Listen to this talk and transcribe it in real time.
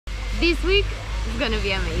this week is gonna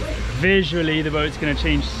be amazing. Visually, the boat's gonna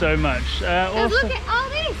change so much. Also, look at all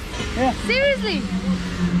this. Yeah. Seriously.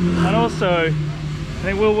 And also, I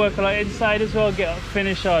think we'll work a lot inside as well.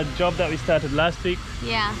 Finish our job that we started last week.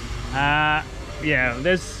 Yeah. Yeah.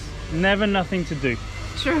 There's never nothing to do.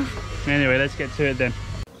 True. Anyway, let's get to it then.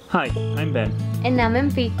 Hi, I'm Ben. And I'm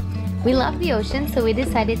MP. We love the ocean, so we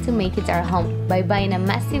decided to make it our home by buying a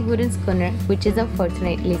massive wooden schooner, which is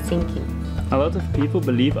unfortunately sinking. A lot of people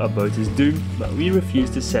believe our boat is doomed, but we refuse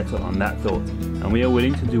to settle on that thought, and we are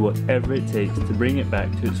willing to do whatever it takes to bring it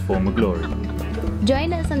back to its former glory.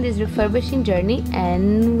 Join us on this refurbishing journey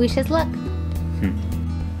and wish us luck.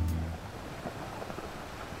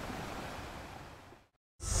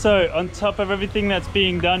 So, on top of everything that's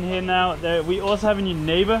being done here now, we also have a new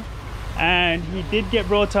neighbor, and he did get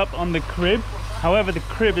brought up on the crib. However, the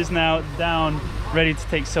crib is now down, ready to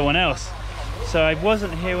take someone else. So I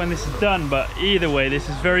wasn't here when this is done, but either way, this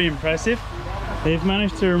is very impressive. They've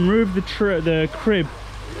managed to remove the crib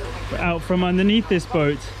out from underneath this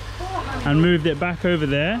boat and moved it back over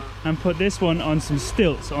there and put this one on some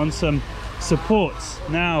stilts, on some supports.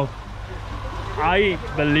 Now, I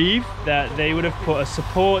believe that they would have put a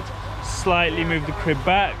support, slightly moved the crib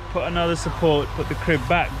back, put another support, put the crib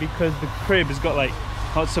back, because the crib has got like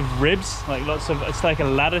lots of ribs, like it's like a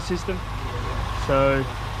ladder system. So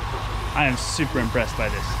I am super impressed by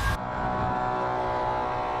this.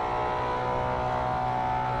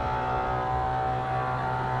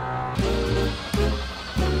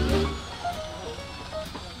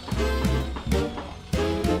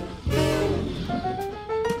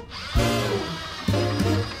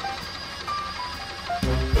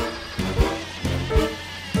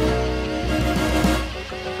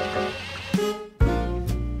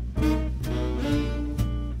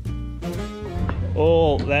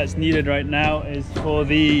 All that's needed right now is for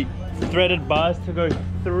the threaded bars to go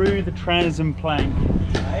through the transom plank,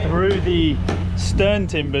 through the stern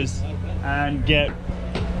timbers, and get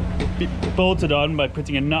bolted on by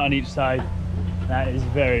putting a nut on each side. That is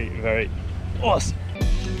very, very awesome.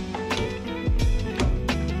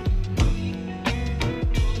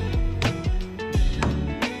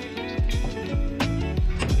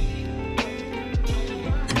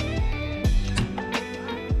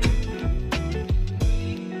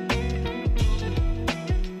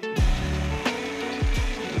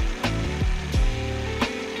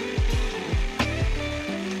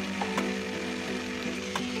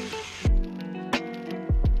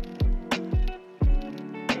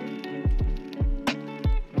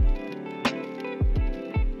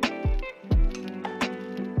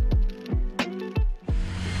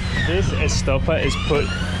 This stopper is put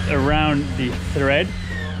around the thread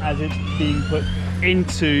as it's being put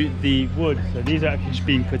into the wood. So these are actually just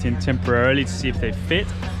being put in temporarily to see if they fit.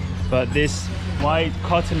 But this white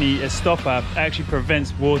cottony stopper actually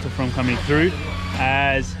prevents water from coming through,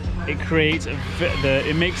 as it creates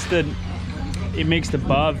it makes the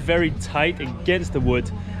bar very tight against the wood,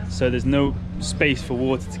 so there's no space for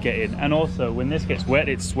water to get in. And also, when this gets wet,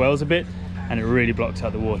 it swells a bit and it really blocks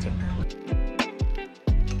out the water.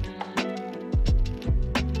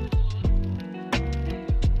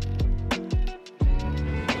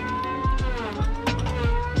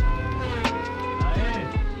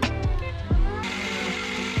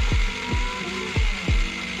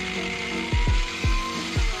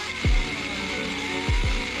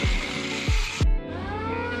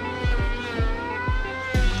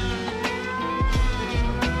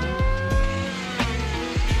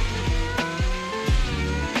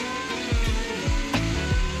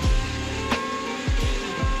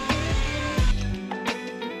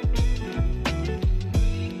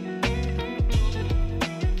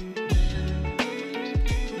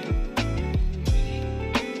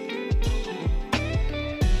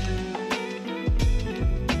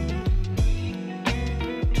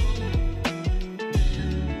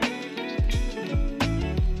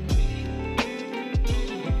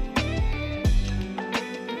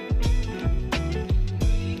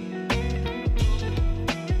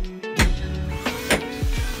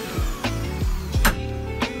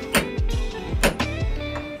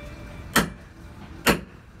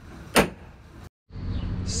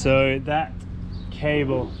 So that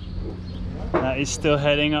cable that is still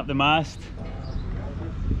heading up the mast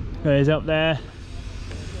goes up there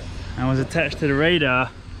and was attached to the radar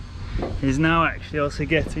is now actually also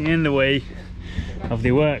getting in the way of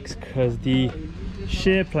the works, because the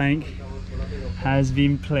shear plank has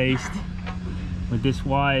been placed with this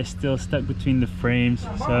wire still stuck between the frames.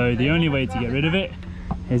 So the only way to get rid of it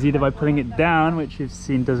is either by pulling it down, which you've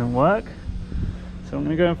seen doesn't work. So I'm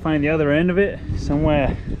going to go and find the other end of it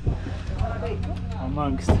somewhere on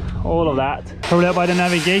amongst all of that. Probably up by the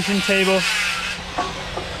navigation table.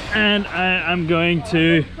 And I'm going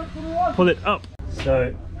to pull it up.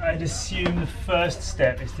 So I'd assume the first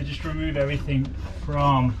step is to just remove everything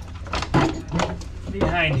from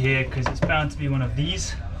behind here, because it's bound to be one of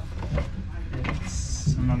these.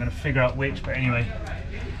 I'm not going to figure out which, but anyway,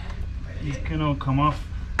 these can all come off,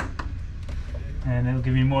 and it'll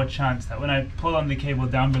give me more chance that when I pull on the cable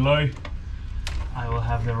down below, I will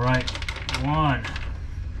have the right one.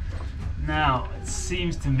 Now, it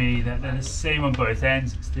seems to me that they're the same on both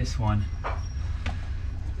ends. It's this one.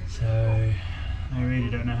 So, I really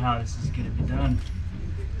don't know how this is going to be done.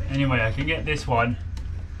 Anyway, I can get this one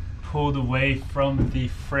pulled away from the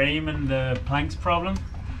frame and the planks problem.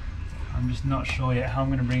 I'm just not sure yet how I'm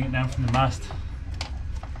going to bring it down from the mast.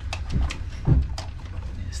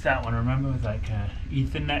 It's that one, remember, with like a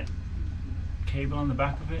Ethernet cable on the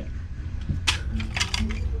back of it.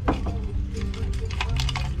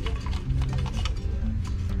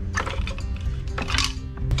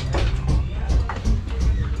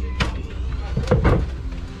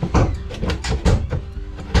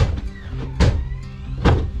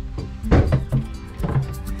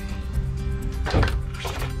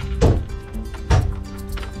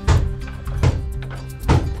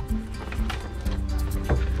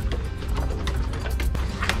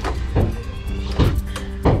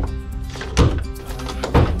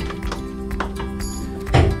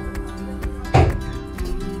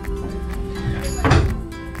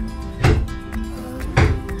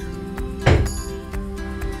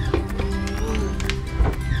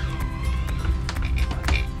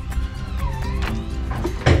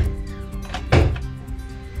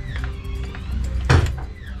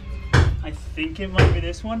 I think it might be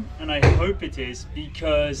this one, and I hope it is,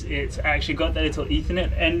 because it's actually got that little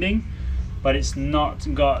Ethernet ending, but it's not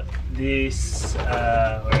got this,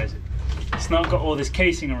 where is it? It's not got all this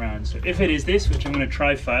casing around. So if it is this, which I'm going to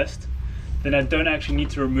try first, then I don't actually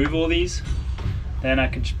need to remove all these. Then I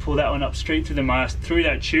can just pull that one up straight through the mast, through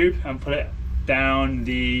that tube, and put it down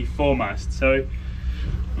the foremast. So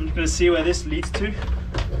I'm just going to see where this leads to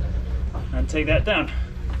and take that down.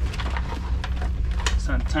 Let's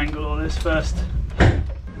untangle all this first.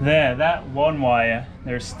 There, that one wire,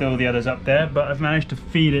 there's still the others up there, but I've managed to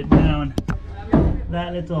feed it down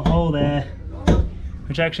that little hole there,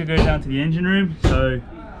 which actually goes down to the engine room. So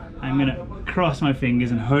I'm gonna cross my fingers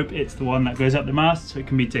and hope it's the one that goes up the mast so it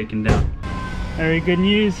can be taken down. Very good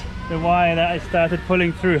news, the wire that I started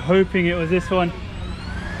pulling through, hoping it was this one,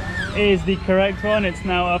 is the correct one. It's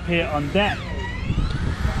now up here on deck,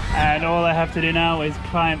 and all I have to do now is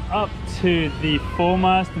climb up to the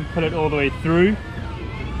foremast and put it all the way through,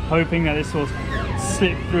 hoping that this will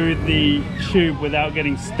slip through the tube without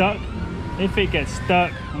getting stuck. If it gets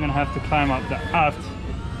stuck, I'm gonna have to climb up the aft,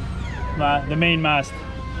 the main mast,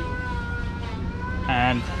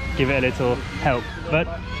 and give it a little help, but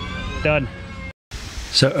done.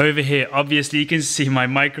 So over here, obviously you can see my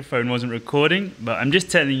microphone wasn't recording, but I'm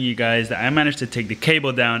just telling you guys that I managed to take the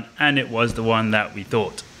cable down, and it was the one that we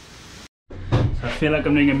thought. So I feel like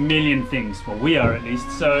I'm doing a million things, well we are at least.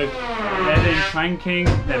 So they're doing planking,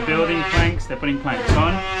 they're building planks, they're putting planks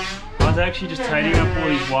on. I was actually just tidying up all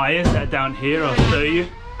these wires that are down here, I'll show you.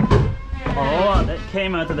 Oh, that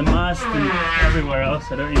came out of the mast and everywhere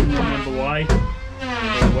else, I don't even remember why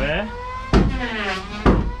or where.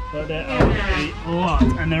 But there are a lot,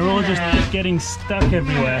 and they're all just getting stuck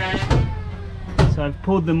everywhere. So I've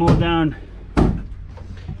pulled them all down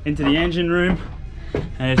into the engine room,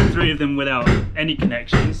 and there's 3 of them without any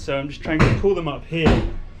connections, so I'm just trying to pull them up here.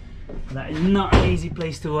 That is not an easy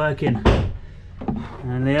place to work in,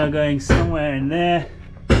 and they are going somewhere in there,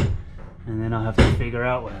 and then I'll have to figure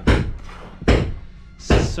out where.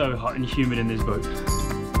 It's so hot and humid in this boat.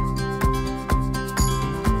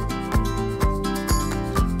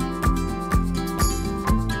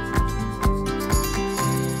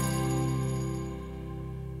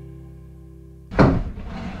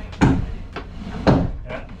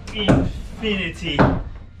 Infinity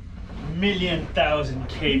million thousand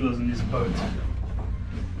cables in this boat,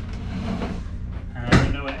 and I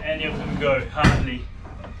don't know where any of them go, hardly.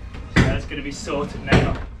 So that's going to be sorted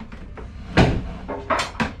now.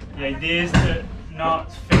 The idea is to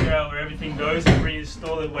not figure out where everything goes and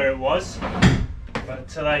reinstall it where it was, but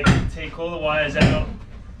to like take all the wires out,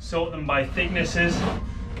 sort them by thicknesses,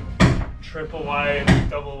 triple wires,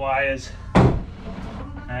 double wires,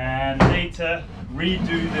 and later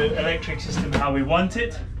redo the electric system how we want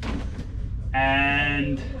it.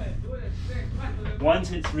 And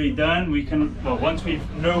once it's redone, we can, well, once we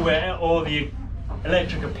know where all the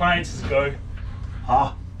electric appliances go,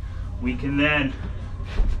 we can then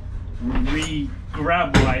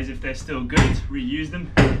grab wires if they're still good, reuse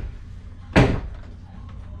them,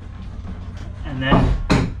 and then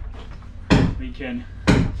we can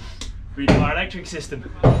redo our electric system.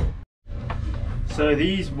 So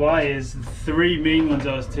these wires, the 3 main ones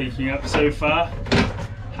I was taking up so far,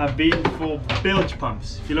 have been for bilge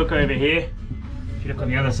pumps. If you look over here, if you look on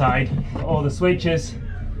the other side, all the switches,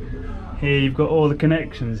 here you've got all the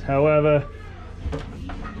connections. However,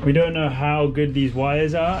 we don't know how good these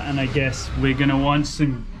wires are, and I guess we're gonna want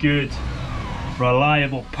some good,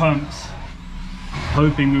 reliable pumps,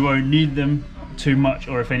 hoping we won't need them too much,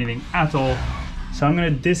 or if anything at all. So I'm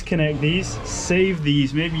gonna disconnect these, save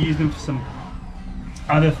these, maybe use them for some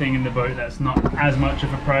other thing in the boat that's not as much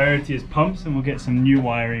of a priority as pumps, and we'll get some new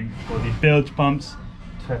wiring for the bilge pumps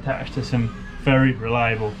to attach to some very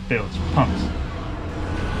reliable bilge pumps.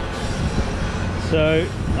 So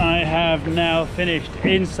I have now finished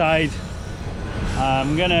inside.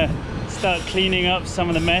 I'm gonna start cleaning up some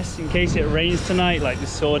of the mess in case it rains tonight, like the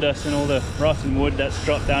sawdust and all the rotten wood that's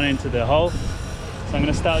dropped down into the hull. So I'm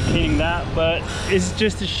gonna start cleaning that, but it's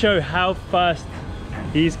just to show how fast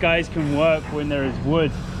these guys can work when there is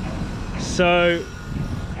wood. So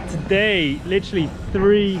today, literally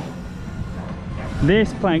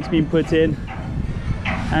this plank's been put in,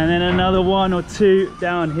 and then another 1 or 2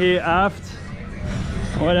 down here aft.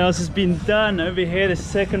 What else has been done? Over here, the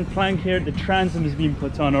second plank here at the transom has been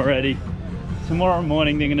put on already. Tomorrow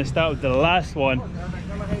morning they're gonna start with the last one.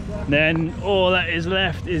 Then all that is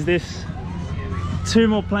left is this. 2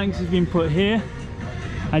 more planks have been put here.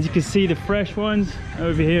 As you can see, the fresh ones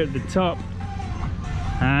over here at the top.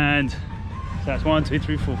 And so that's 1, 2,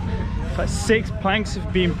 3, 4, 5, 6 planks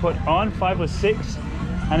have been put on, 5 or 6.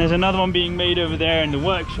 And there's another one being made over there in the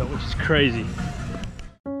workshop, which is crazy.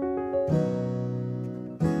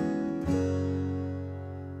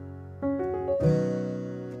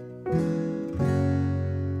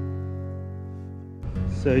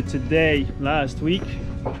 So today, last week,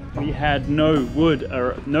 we had no wood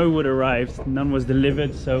arrived, none was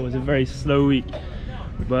delivered, so it was a very slow week.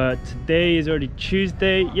 But today is already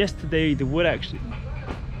Tuesday. Yesterday the wood actually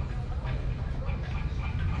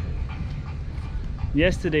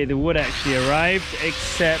arrived,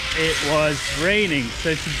 except it was raining.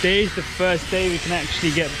 So today's the first day we can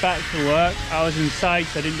actually get back to work. I was inside,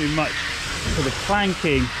 so I didn't do much for the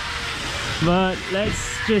planking. But let's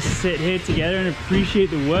just sit here together and appreciate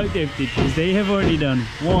the work they've did, because they have already done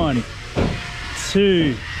 1,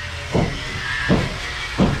 2,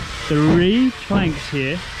 3 planks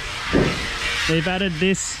here. They've added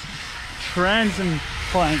this transom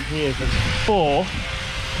plank here for 4.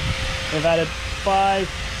 They've added 5,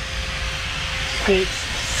 6,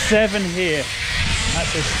 7 here at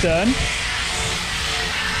the stern.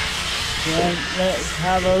 Then let's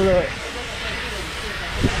have a look.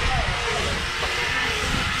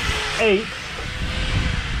 8,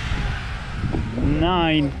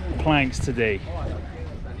 9 planks today,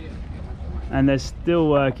 and they're still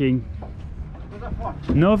working.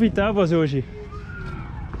 9 tábuas hoje.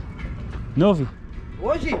 9.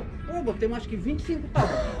 Hoje? Pô, botei acho que 25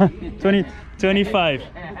 tábuas. 25.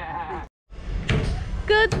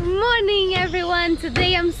 Good morning everyone.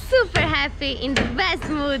 Today I'm super happy, in the best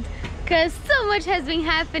mood, because so much has been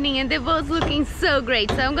happening and the boat's looking so great.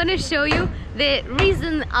 So I'm gonna show you the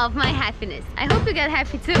reason of my happiness. I hope you get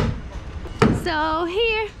happy too. So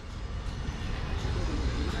here,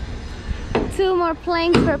 2 more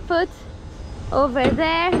planks were put over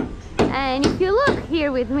there, and if you look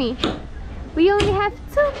here with me, we only have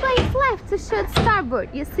 2 planks left to shoot starboard.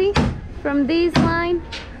 You see, from this line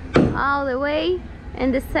all the way,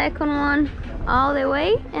 and the second one all the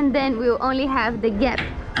way, and then we'll only have the gap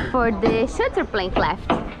for the shutter plank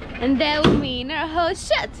left, and that will mean our whole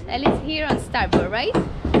shut, at least here on starboard, right?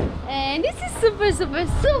 And this is super, super,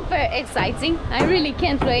 super exciting. I really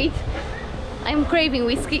can't wait. I'm craving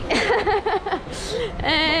whiskey.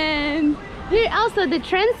 And here also the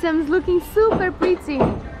transom's looking super pretty.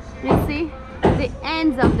 You see, the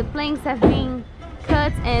ends of the planks have been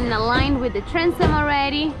cut and aligned with the transom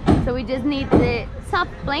already, so we just need the top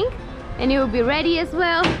plank and it will be ready as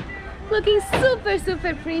well. Looking super,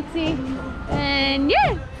 super pretty. And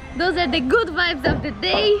yeah, those are the good vibes of the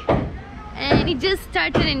day, and it just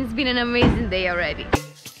started and it's been an amazing day already.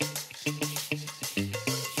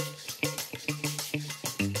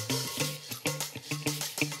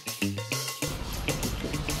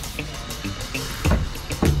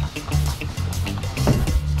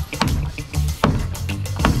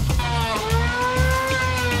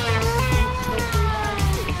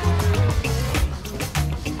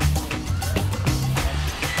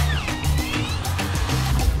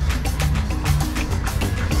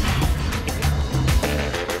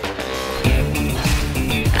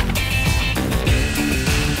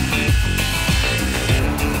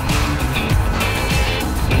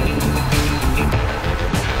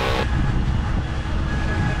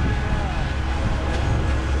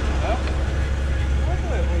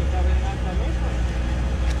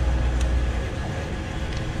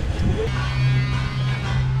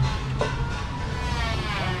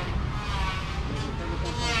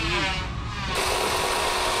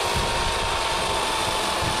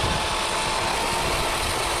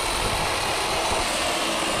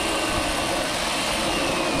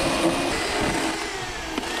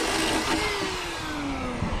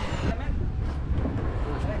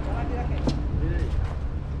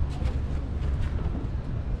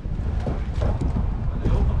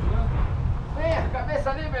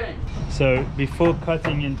 So before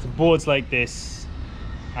cutting into boards like this,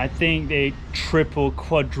 I think they triple,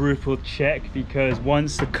 quadruple check, because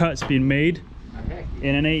once the cut's been made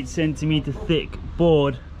in an 8 centimeter thick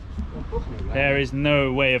board, there is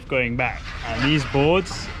no way of going back. And these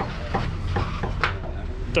boards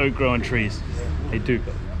don't grow on trees. They do,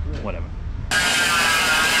 but whatever.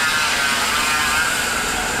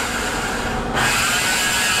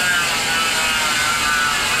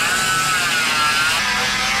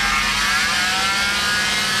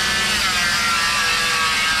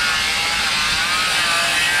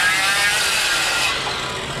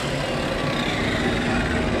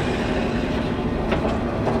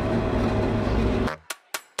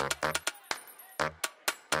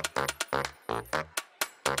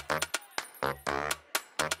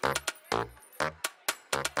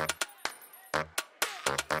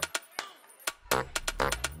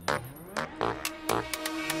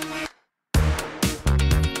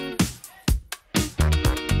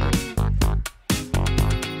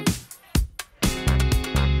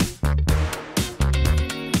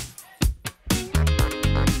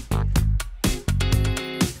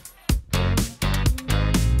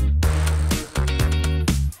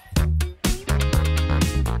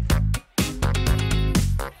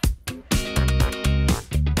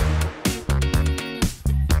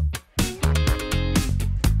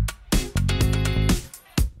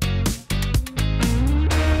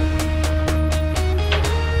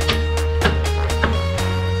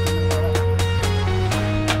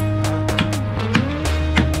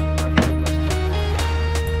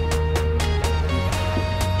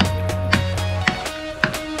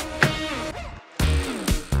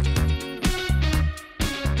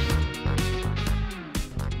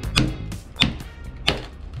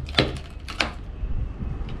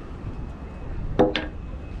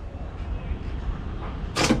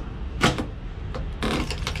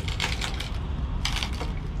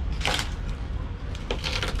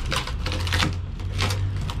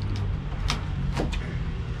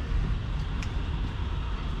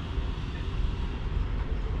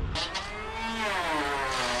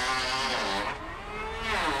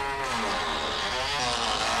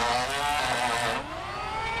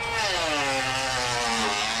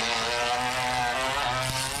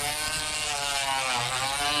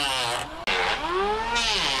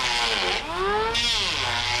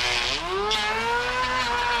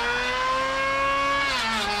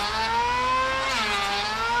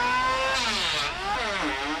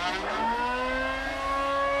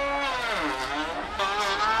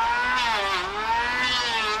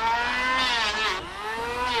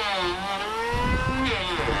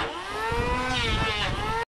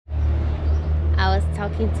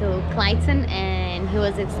 Talking to Clayton, and he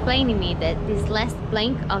was explaining me that this last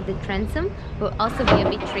plank of the transom will also be a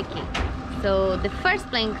bit tricky. So the first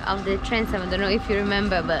plank of the transom, I don't know if you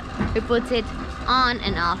remember, but we put it on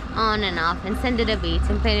and off, and sanded a bit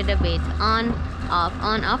and painted a bit, on,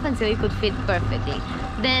 off until it could fit perfectly.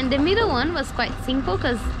 Then the middle one was quite simple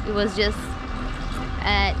because it was just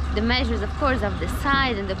the measures, of course, of the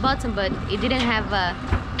side and the bottom, but it didn't have a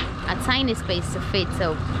tiny space to fit,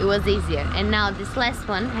 so it was easier. And now this last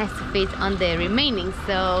one has to fit on the remaining,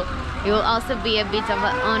 so it will also be a bit of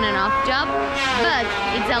an on and off job, but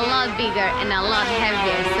it's a lot bigger and a lot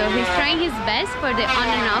heavier, so he's trying his best for the on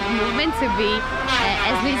and off movement to be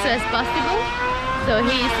as little as possible. So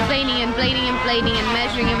he's planing and planing and planing and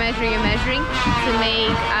measuring and measuring and measuring to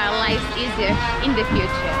make our lives easier in the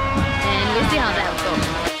future, and we'll see how that will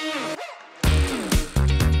go.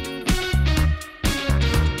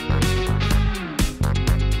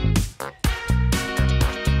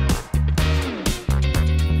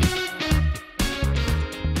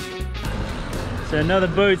 So another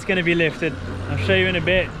boat's going to be lifted. I'll show you in a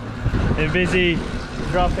bit. They're busy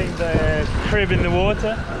dropping the crib in the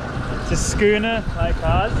water. It's a schooner like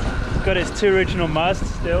ours. It's got its 2 original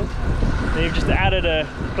masts still. They've just added a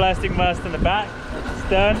plastic mast in the back. It's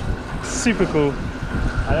done. Super cool.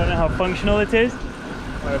 I don't know how functional it is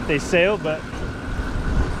or if they sail, but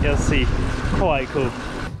you'll see. Quite cool.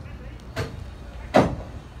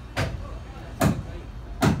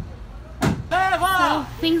 So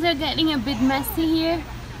things are getting a bit messy here.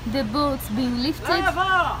 The boat's being lifted.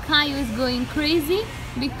 Caio is going crazy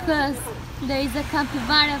because there is a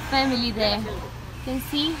capybara family there. You can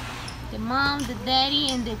see the mom, the daddy,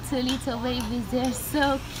 and the 2 little babies. They're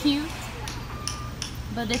so cute.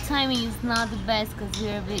 But the timing is not the best because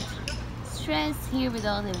we're a bit stressed here with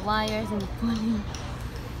all the wires and the pulling.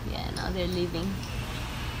 Yeah, now they're leaving.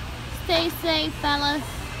 Stay safe, fellas.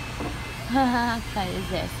 Caio's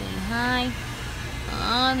there saying hi.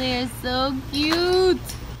 Oh, they're so cute.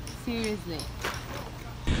 Seriously.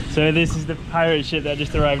 So this is the pirate ship that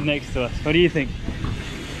just arrived next to us. What do you think?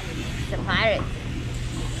 It's a pirate.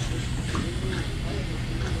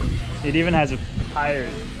 It even has a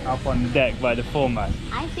pirate up on deck by the foremast.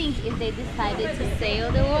 I think if they decided to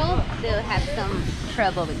sail the world, they'll have some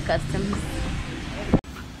trouble with customs.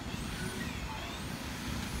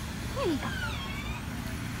 Hey.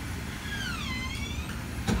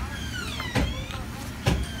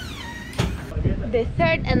 The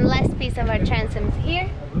third and last piece of our transom is here,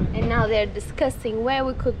 and now they're discussing where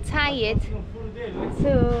we could tie it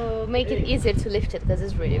to make it easier to lift it, because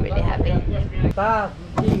it's really, really heavy.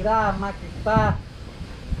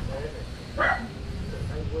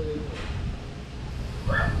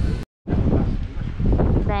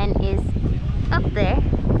 Ben is up there, I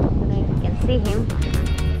don't know if you can see him.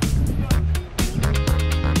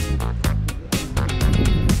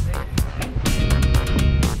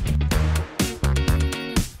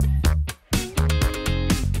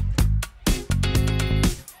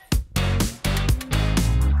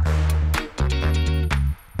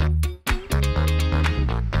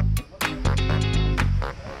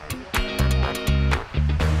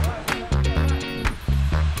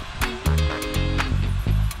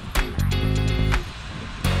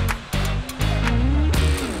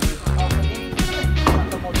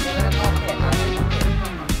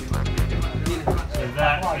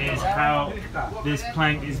 How this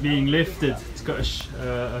plank is being lifted. It's got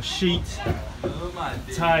a sheet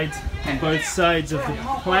tied on both sides of the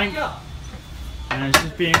plank, and it's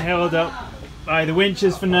just being held up by the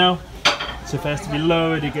winches for now. So if it has to be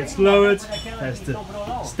lowered, it gets lowered. It has to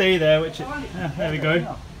stay there, which there we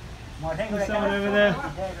go. There's someone over there.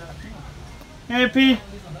 Hey, P.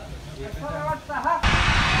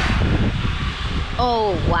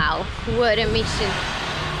 Oh wow, what a mission.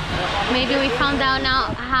 Maybe we found out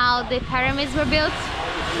now how the pyramids were built.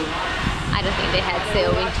 I don't think they had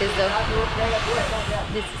sail winches though.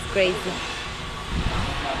 This is crazy.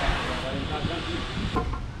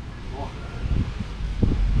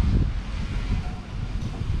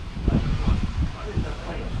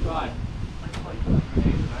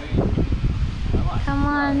 Come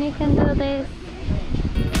on, you can do this.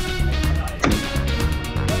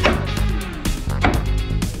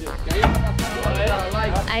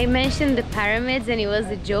 I mentioned the pyramids and it was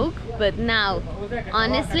a joke, but now,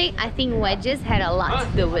 honestly, I think wedges had a lot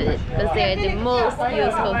to do with it, because they're the most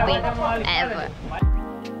useful thing ever.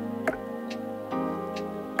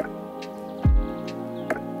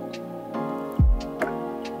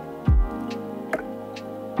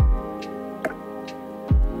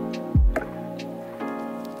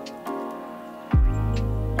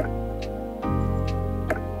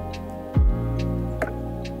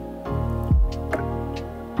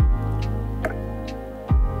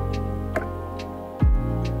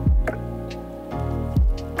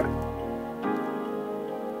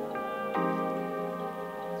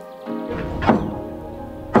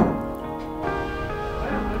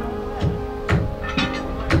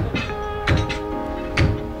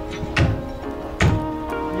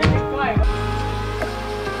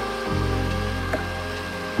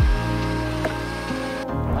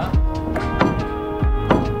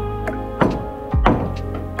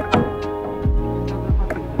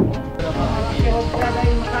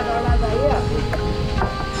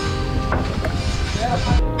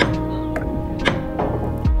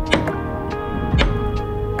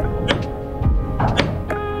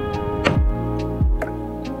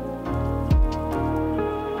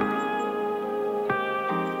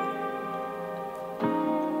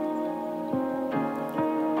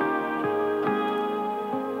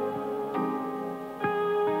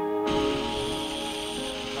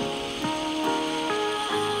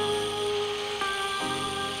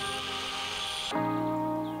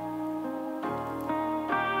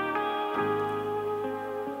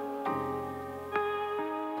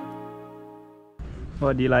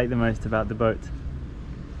 What do you like the most about the boat?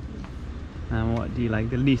 And what do you like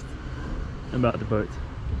the least about the boat?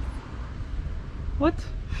 What?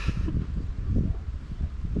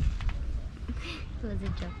 It was a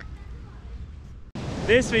joke.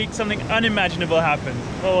 This week something unimaginable happened.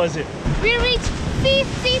 What was it? We reached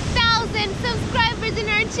 50,000 subscribers in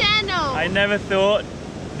our channel! I never thought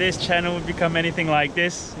this channel would become anything like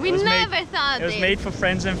this. We never thought it was made for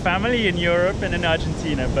friends and family in Europe and in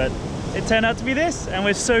Argentina, but it turned out to be this, and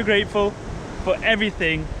we're so grateful for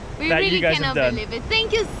everything that you guys have done. We really cannot believe it.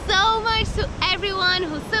 Thank you so much to everyone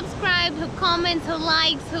who subscribes, who comments, who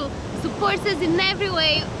likes, who supports us in every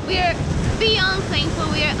way. We are beyond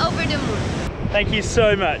thankful. We are over the moon. Thank you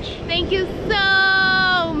so much. Thank you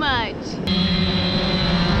so much.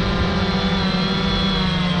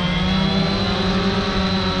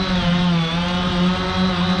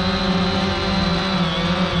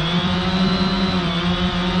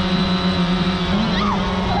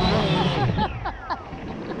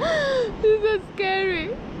 so scary.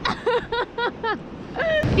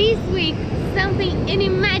 This week, something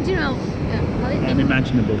unimaginable.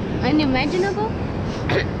 Unimaginable. Unimaginable?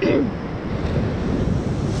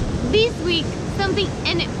 This week, something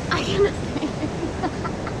I cannot say it.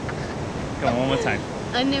 Come on, one more time.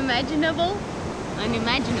 Unimaginable?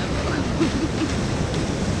 Unimaginable.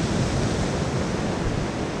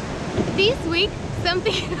 This week,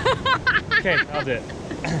 something... Okay, I'll do it.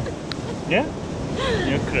 Yeah?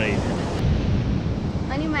 You're great.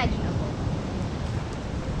 Unimaginable.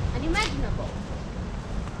 Unimaginable.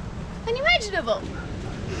 Unimaginable.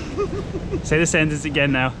 Say the sentence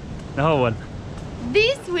again now. The whole one.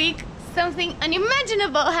 This week, something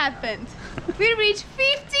unimaginable happened. We reached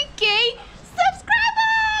 50K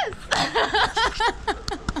subscribers!